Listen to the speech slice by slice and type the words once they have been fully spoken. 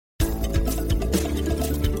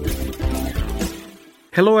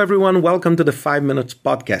Hello, everyone. Welcome to the 5 Minutes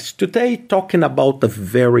Podcast. Today, talking about a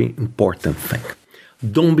very important thing.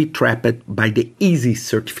 Don't be trapped by the easy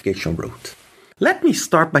certification route. Let me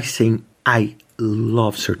start by saying I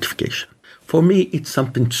love certification. For me, it's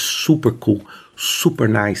something super cool, super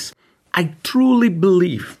nice. I truly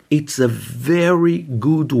believe it's a very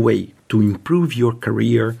good way to improve your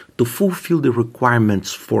career, to fulfill the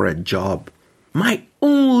requirements for a job. My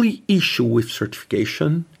only issue with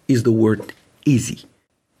certification is the word easy.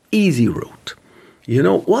 Easy route. You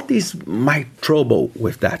know, what is my trouble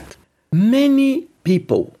with that? Many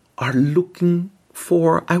people are looking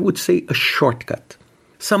for, I would say, a shortcut.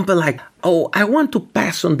 Something like, I want to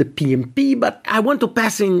pass on the PMP, but I want to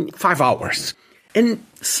pass in 5 hours. And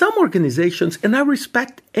some organizations, and I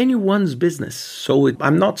respect anyone's business, so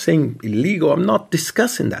I'm not saying illegal, I'm not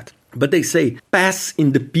discussing that. But they say, pass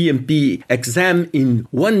in the PMP exam in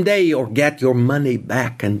 1 day or get your money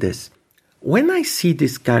back and this. When I see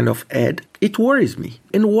this kind of ad, it worries me.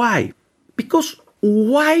 And why? Because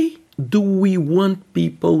why do we want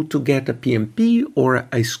people to get a PMP or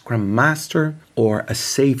a Scrum Master or a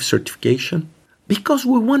SAFe certification? Because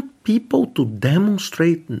we want people to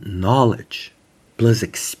demonstrate knowledge plus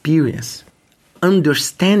experience,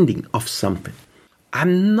 understanding of something.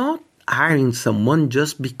 I'm not hiring someone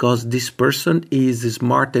just because this person is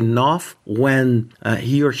smart enough when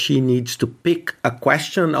he or she needs to pick a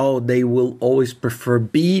question. They will always prefer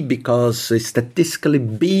B because statistically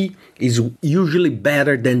B is usually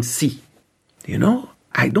better than C. You know,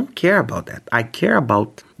 I don't care about that. I care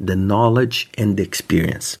about the knowledge and the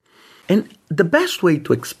experience. And the best way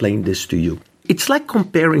to explain this to you, it's like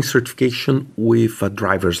comparing certification with a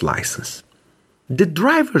driver's license. The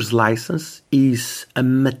driver's license is a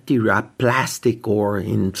material, a plastic or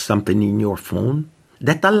in something in your phone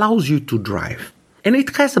that allows you to drive. And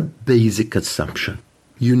it has a basic assumption.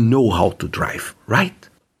 You know how to drive, right?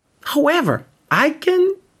 However, I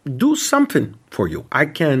can do something for you. I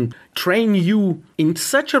can train you in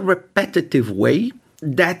such a repetitive way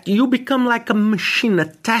that you become like a machine,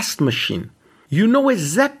 a test machine. You know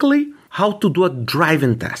exactly how to do a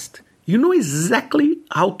driving test. You know exactly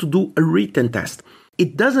how to do a written test.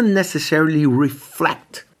 It doesn't necessarily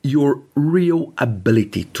reflect your real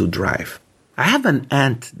ability to drive. I have an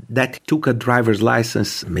aunt that took a driver's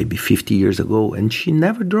license maybe 50 years ago and she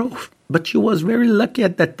never drove. But she was very lucky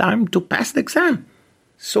at that time to pass the exam.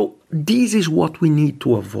 So this is what we need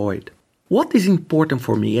to avoid. What is important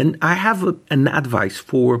for me, and I have an advice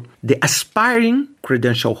for the aspiring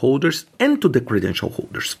credential holders and to the credential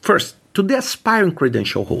holders. First, to the aspiring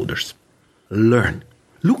credential holders. Learn.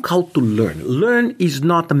 Look how to learn. Learn is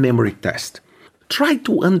not a memory test. Try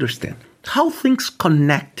to understand how things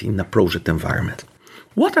connect in a project environment.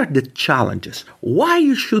 What are the challenges? Why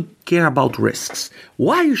you should care about risks?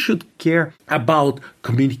 Why you should care about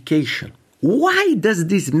communication? Why does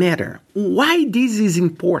this matter? Why this is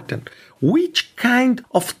important? Which kind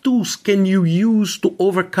of tools can you use to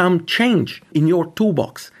overcome change in your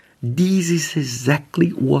toolbox? This is exactly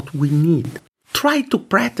what we need. Try to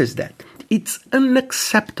practice that. It's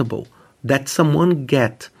unacceptable that someone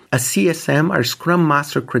get a CSM or Scrum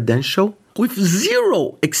Master credential with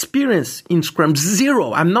zero experience in Scrum.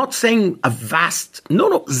 Zero. I'm not saying a vast.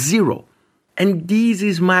 No, zero. And this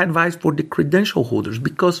is my advice for the credential holders,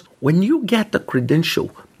 because when you get a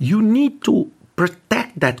credential, you need to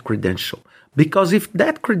protect that credential. Because if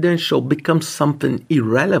that credential becomes something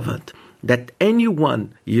irrelevant, that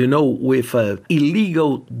anyone, with an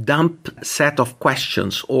illegal dump set of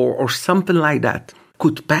questions or something like that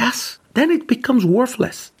could pass, then it becomes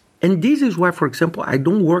worthless. And this is why, for example, I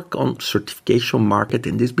don't work on certification market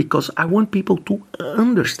in this, because I want people to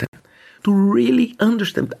understand, to really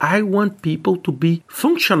understand. I want people to be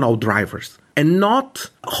functional drivers and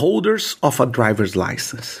not holders of a driver's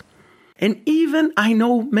license. And even I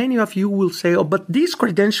know many of you will say, but this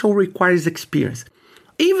credential requires experience.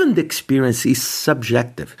 Even the experience is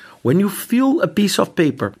subjective. When you fill a piece of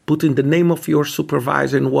paper, putting the name of your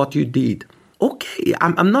supervisor and what you did, okay,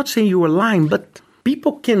 I'm not saying you are lying, but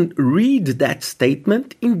people can read that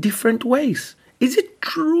statement in different ways. Is it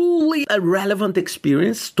truly a relevant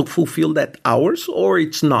experience to fulfill that hours, or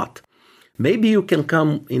it's not? Maybe you can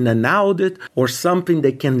come in an audit or something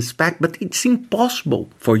they can inspect, but it's impossible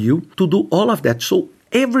for you to do all of that. So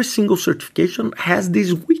every single certification has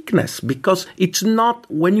this weakness, because it's not,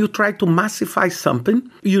 when you try to massify something,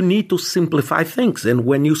 you need to simplify things. And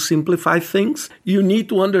when you simplify things, you need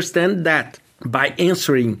to understand that by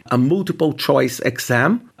answering a multiple choice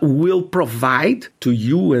exam will provide to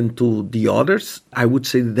you and to the others, I would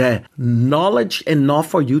say, the knowledge enough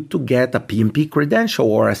for you to get a PMP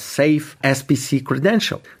credential or a safe SPC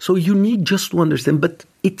credential. So you need just to understand, but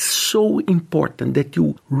it's so important that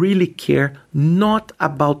you really care not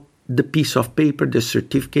about the piece of paper, the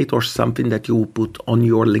certificate, or something that you will put on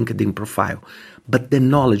your LinkedIn profile, but the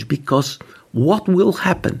knowledge, because what will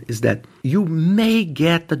happen is that you may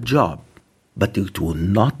get a job, but it will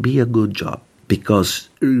not be a good job, because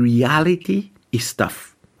reality is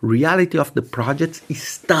tough. Reality of the projects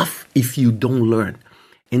is tough if you don't learn.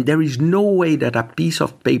 And there is no way that a piece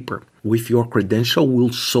of paper with your credential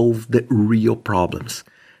will solve the real problems.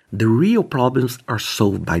 The real problems are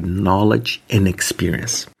solved by knowledge and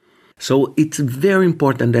experience. So it's very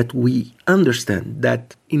important that we understand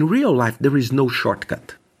that in real life, there is no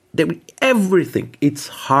shortcut. Everything, it's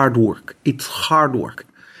hard work. It's hard work.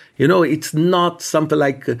 It's not something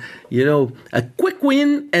like, a quick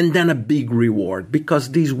win and then a big reward,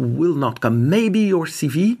 because these will not come. Maybe your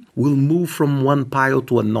CV will move from one pile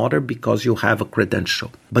to another because you have a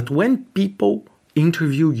credential. But when people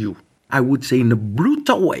interview you, I would say in a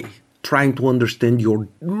brutal way, trying to understand your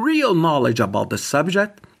real knowledge about the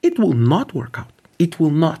subject, it will not work out. It will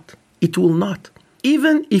not. It will not.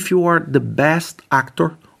 Even if you are the best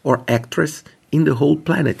actor or actress in the whole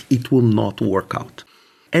planet, it will not work out.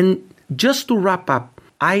 And just to wrap up,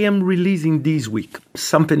 I am releasing this week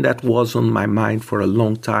something that was on my mind for a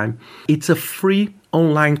long time. It's a free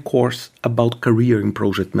online course about career in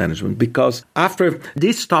project management, because after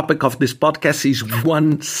this topic of this podcast is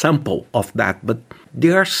one sample of that, but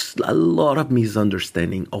there's a lot of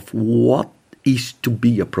misunderstanding of what is to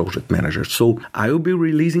be a project manager. So I will be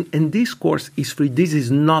releasing, and this course is free. This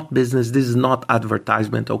is not business. This is not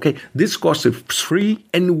advertisement, okay? This course is free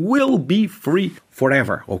and will be free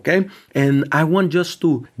forever, okay? And I want just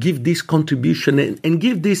to give this contribution and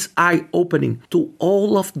give this eye-opening to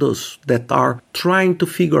all of those that are trying to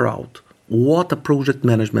figure out what a project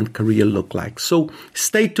management career look like. So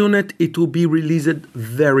stay tuned. It will be released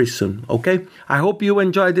very soon, okay? I hope you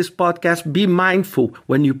enjoy this podcast. Be mindful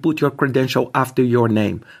when you put your credential after your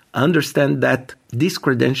name. Understand that this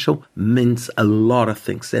credential means a lot of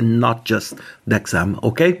things and not just the exam,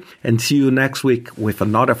 okay? And see you next week with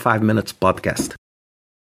another 5 Minutes podcast.